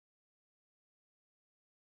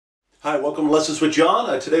Hi, welcome to Lessons with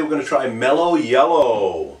John. Today we're going to try Mellow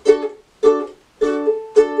Yellow.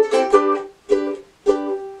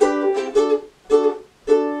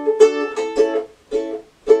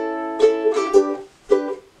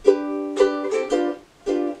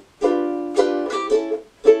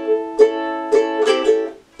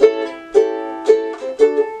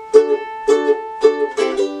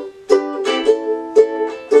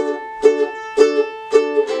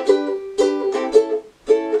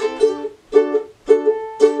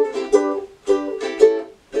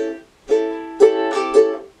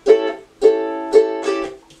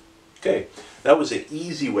 Okay, that was an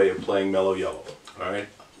easy way of playing Mellow Yellow. All right,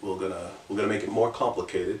 we're gonna make it more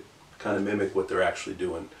complicated, kind of mimic what they're actually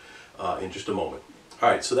doing in just a moment. All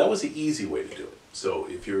right, so that was the easy way to do it. So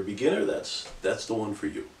if you're a beginner, that's the one for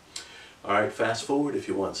you. All right, fast forward if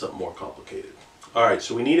you want something more complicated. All right,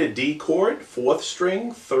 so we need a D chord, 4th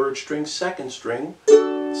string, 3rd string, 2nd string,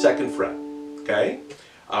 2nd fret. Okay,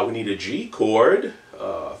 we need a G chord,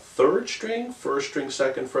 3rd string, 1st string,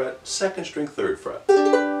 2nd fret, 2nd string, 3rd fret.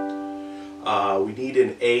 We need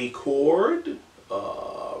an A chord,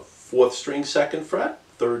 4th string, 2nd fret,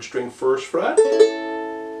 3rd string, 1st fret.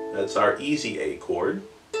 That's our easy A chord.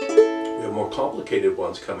 We have more complicated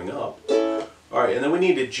ones coming up. All right, and then we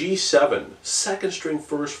need a G7, 2nd string,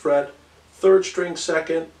 1st fret, 3rd string,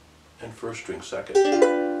 2nd, and 1st string,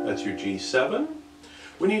 2nd. That's your G7.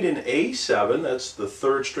 We need an A7, that's the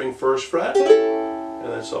 3rd string, 1st fret,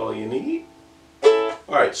 and that's all you need.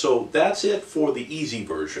 Alright, so that's it for the easy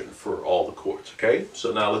version for all the chords, okay?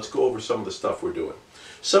 So now let's go over some of the stuff we're doing.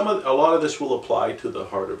 A lot of this will apply to the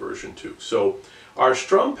harder version too. So our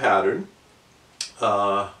strum pattern,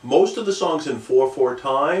 most of the songs in 4/4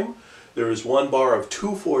 time. There is one bar of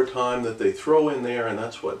 2/4 time that they throw in there, and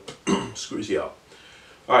that's what screws you up.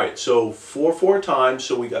 Alright, so 4/4 time,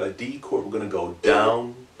 so we got a D chord. We're going to go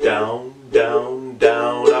down, down, down,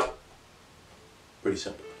 down, up. Pretty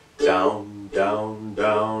simple. Down, down,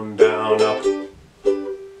 down, down, up.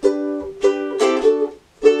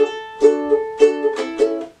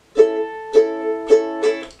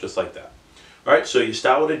 Just like that. Alright, so you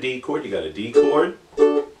start with a D chord. You got a D chord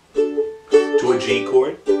to a G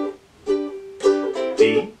chord,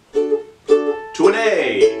 D to an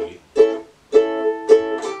A,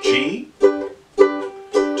 G to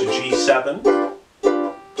G7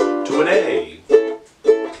 to an A.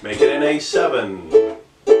 Make it an A7.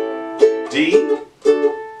 D,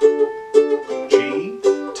 G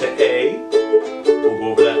to A, we'll go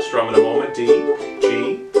over that strum in a moment, D,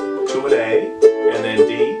 G to an A, and then D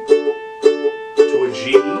to a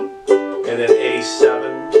G, and then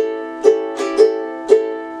A7.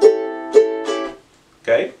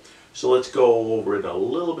 Okay, so let's go over it in a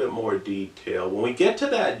little bit more detail. When we get to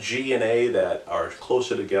that G and A that are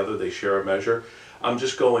closer together, they share a measure, I'm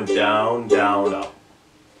just going down, down, up.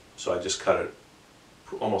 So I just cut it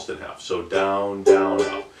almost in half. So down, down,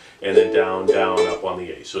 up, and then down, down, up on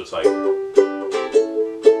the A. So it's like,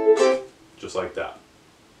 just like that.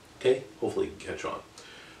 Okay, hopefully you can catch on.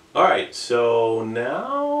 All right, so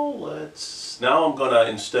now I'm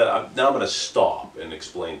gonna stop and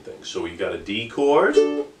explain things. So we got a D chord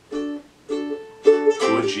to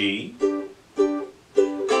a G,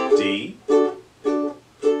 D to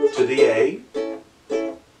the A,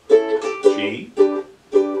 G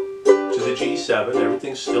to the G7,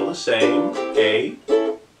 everything's still the same, A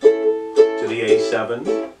to the A7,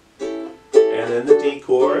 and then the D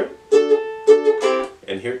chord,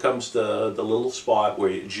 and here comes the little spot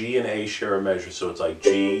where G and A share a measure, so it's like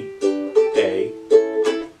G, A,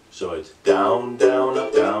 so it's down, down,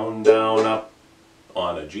 up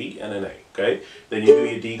on a G and an A, okay? Then you do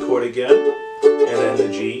your D chord again, and then the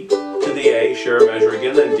G to the A, share a measure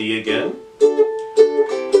again, then D again.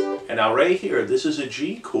 And now right here, this is a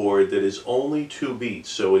G chord that is only 2 beats,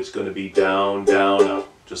 so it's going to be down, down, up,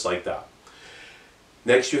 just like that.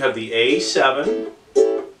 Next you have the A7.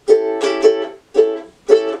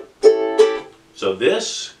 So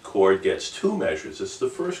this chord gets 2 measures. It's the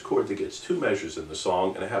first chord that gets 2 measures in the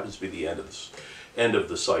song, and it happens to be the end of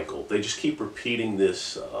the cycle. They just keep repeating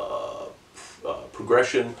this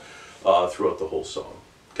progression throughout the whole song.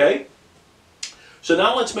 Okay? So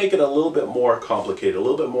now let's make it a little bit more complicated, a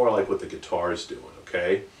little bit more like what the guitar is doing,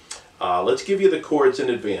 okay? Let's give you the chords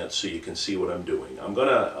in advance so you can see what I'm doing. I'm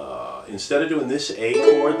gonna, instead of doing this A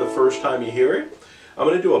chord the first time you hear it, I'm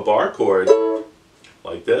gonna do a bar chord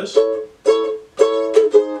like this.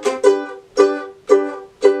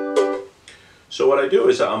 So what I do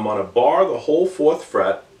is I'm gonna bar the whole 4th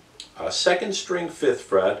fret, 2nd string 5th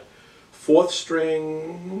fret, 4th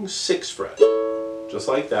string 6th fret, just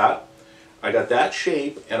like that. I got that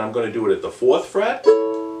shape, and I'm going to do it at the 4th fret,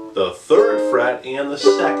 the 3rd fret and the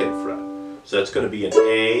 2nd fret. So that's going to be an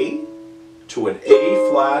A to an A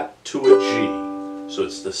flat to a G. So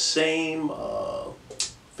it's the same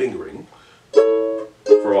fingering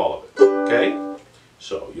for all of it. Okay?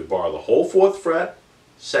 So you bar the whole 4th fret,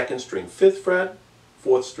 2nd string 5th fret,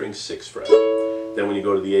 4th string 6th fret. Then when you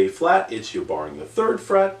go to the A flat, it's you're barring the 3rd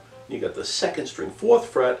fret, you got the 2nd string 4th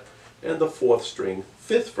fret, and the 4th string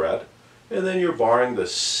 5th fret. And then you're barring the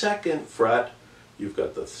 2nd fret, you've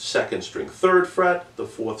got the 2nd string 3rd fret, the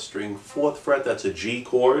 4th string 4th fret, that's a G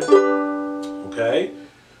chord. Okay?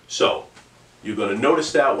 So, you're going to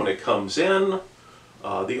notice that when it comes in.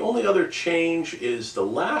 The only other change is the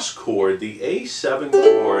last chord, the A7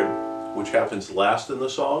 chord, which happens last in the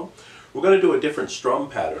song. We're going to do a different strum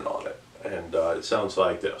pattern on it, and it sounds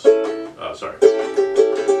like this. Sorry.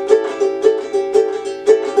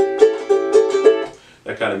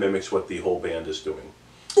 That kind of mimics what the whole band is doing.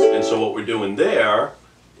 And so what we're doing there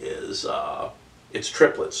is, it's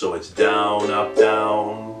triplets, so it's down, up,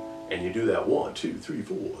 down, and you do that 1, 2, 3,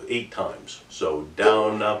 4, 8 times. So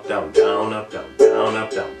down, up, down, down, up, down, down,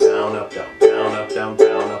 up, down, down, up, down, down, up, down,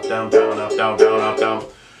 down, up, down, down, up, down, down, up, down.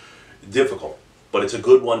 Difficult, but it's a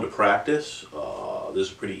good one to practice. This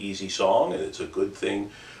is a pretty easy song, and it's a good thing.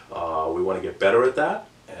 We want to get better at that,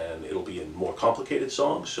 and it'll be in more complicated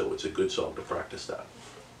songs, so it's a good song to practice that.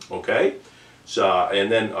 Okay? So, and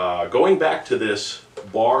then going back to this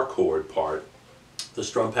bar chord part, the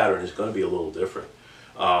strum pattern is going to be a little different.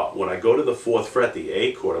 When I go to the 4th fret, the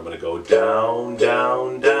A chord, I'm going to go down,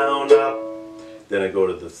 down, down, up. Then I go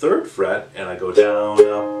to the 3rd fret, and I go down,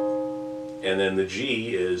 up. And then the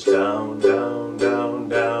G is down, down, down,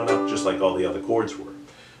 down, up, just like all the other chords were.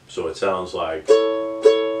 So it sounds like...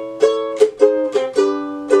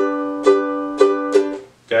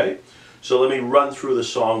 Okay? So let me run through the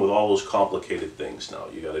song with all those complicated things now.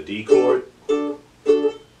 You got a D chord, to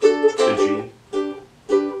G, D.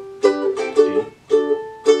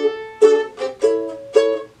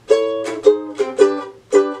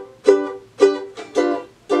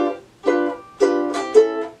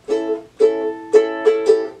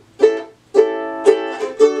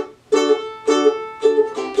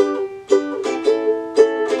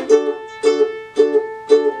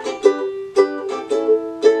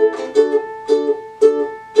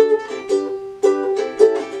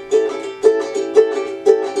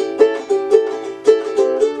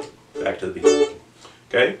 To the beginning.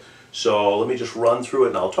 Okay, so let me just run through it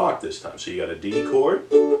and I'll talk this time. So you got a D chord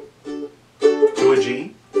to a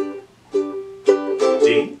G,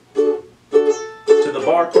 D, to the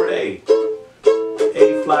bar chord A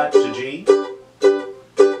flat to G, to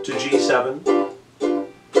G7,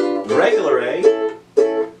 regular A,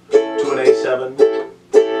 to an A7,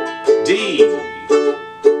 D,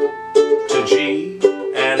 to G,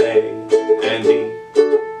 and A, and D,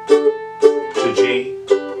 to G,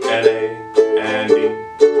 and A, and D,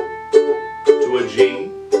 to a G,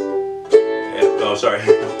 and, oh sorry,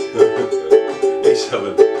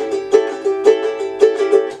 A7.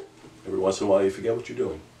 Every once in a while you forget what you're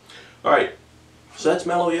doing. Alright, so that's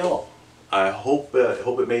Mellow Yellow. I hope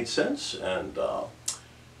it made sense, and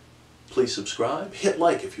please subscribe. Hit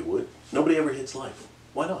like if you would. Nobody ever hits like.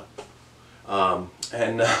 Why not?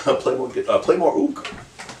 And play more ook.